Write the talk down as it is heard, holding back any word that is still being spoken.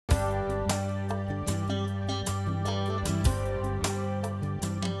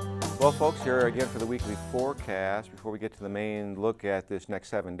Well, folks, here again for the weekly forecast. Before we get to the main look at this next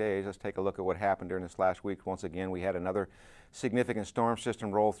 7 days, let's take a look at what happened during this last week. Once again, we had another significant storm system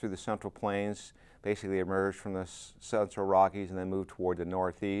roll through the Central Plains, basically emerged from the Central Rockies and then moved toward the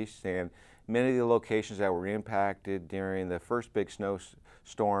Northeast. And many of the locations that were impacted during the first big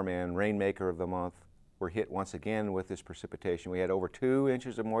snowstorm and rainmaker of the month were hit once again with this precipitation. We had over 2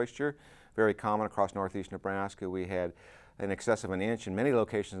 inches of moisture, very common across northeast Nebraska. We had in excess of an inch in many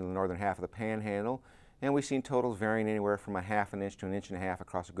locations in the northern half of the Panhandle, and we've seen totals varying anywhere from a ½ inch to an inch and a half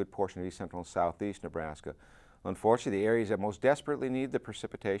across a good portion of east central and southeast Nebraska. Unfortunately, the areas that most desperately need the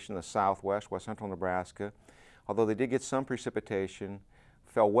precipitation, the southwest, west central Nebraska, although they did get some precipitation,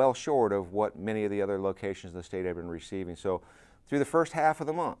 fell well short of what many of the other locations in the state have been receiving. So through the first half of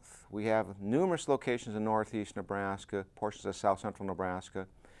the month, we have numerous locations in northeast Nebraska, portions of south central Nebraska,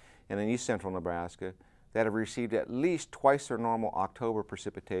 and in east central Nebraska that have received at least twice their normal October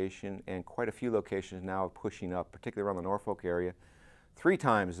precipitation, and quite a few locations now are pushing up, particularly around the Norfolk area, 3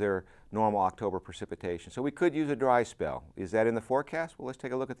 times their normal October precipitation. So we could use a dry spell. Is that in the forecast? Well, let's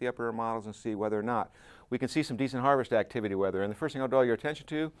take a look at the upper models and see whether or not we can see some decent harvest activity weather. And the first thing I'll draw your attention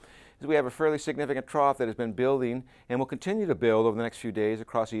to is we have a fairly significant trough that has been building and will continue to build over the next few days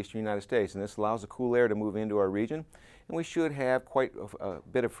across the eastern United States. And this allows the cool air to move into our region. And we should have quite a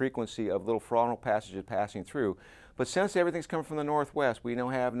bit of frequency of little frontal passages passing through. But since everything's coming from the northwest, we now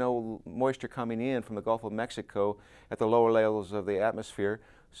have no moisture coming in from the Gulf of Mexico at the lower levels of the atmosphere.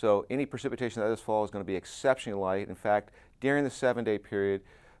 So any precipitation that does fall is going to be exceptionally light. In fact, during the 7-day period,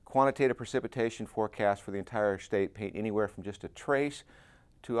 quantitative precipitation forecast for the entire state paint anywhere from just a trace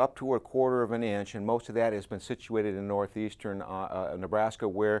to up to 1/4 of an inch, and most of that has been situated in northeastern Nebraska,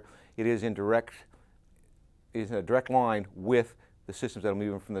 where it is in a direct line with the systems that are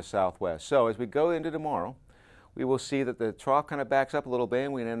moving from the southwest. So as we go into tomorrow, we will see that the trough kind of backs up a little bit,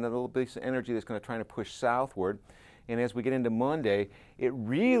 and we have a little bit of energy that's going to try to push southward. And as we get into Monday, it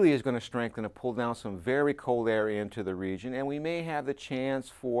really is going to strengthen and pull down some very cold air into the region, and we may have the chance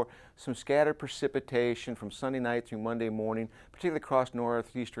for some scattered precipitation from Sunday night through Monday morning, particularly across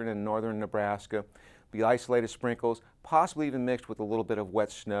northeastern and northern Nebraska. Be isolated sprinkles, possibly even mixed with a little bit of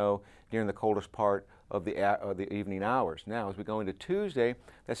wet snow during the coldest part of the evening hours. Now, as we go into Tuesday,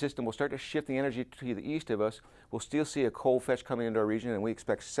 that system will start to shift the energy to the east of us. We'll still see a cold fetch coming into our region, and we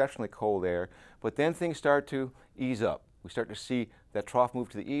expect exceptionally cold air. But then things start to ease up. We start to see that trough move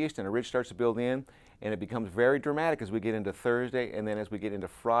to the east, and a ridge starts to build in, and it becomes very dramatic as we get into Thursday, and then as we get into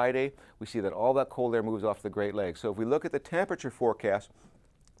Friday, we see that all that cold air moves off the Great Lakes. So if we look at the temperature forecast,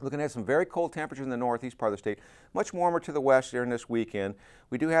 looking at some very cold temperatures in the northeast part of the state, much warmer to the west during this weekend.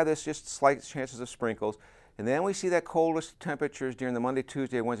 We do have this just slight chances of sprinkles. And then we see that coldest temperatures during the Monday,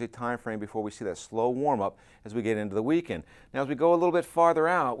 Tuesday, Wednesday time frame before we see that slow warm up as we get into the weekend. Now, as we go a little bit farther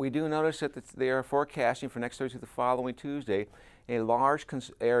out, we do notice that they are forecasting for next Thursday, the following Tuesday, a large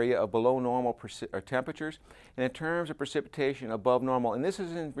area of below normal temperatures, and in terms of precipitation above normal. And this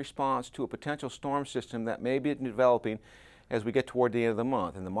is in response to a potential storm system that may be developing as we get toward the end of the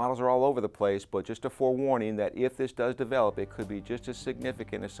month. And the models are all over the place, but just a forewarning that if this does develop, it could be just as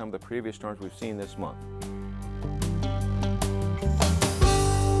significant as some of the previous storms we've seen this month.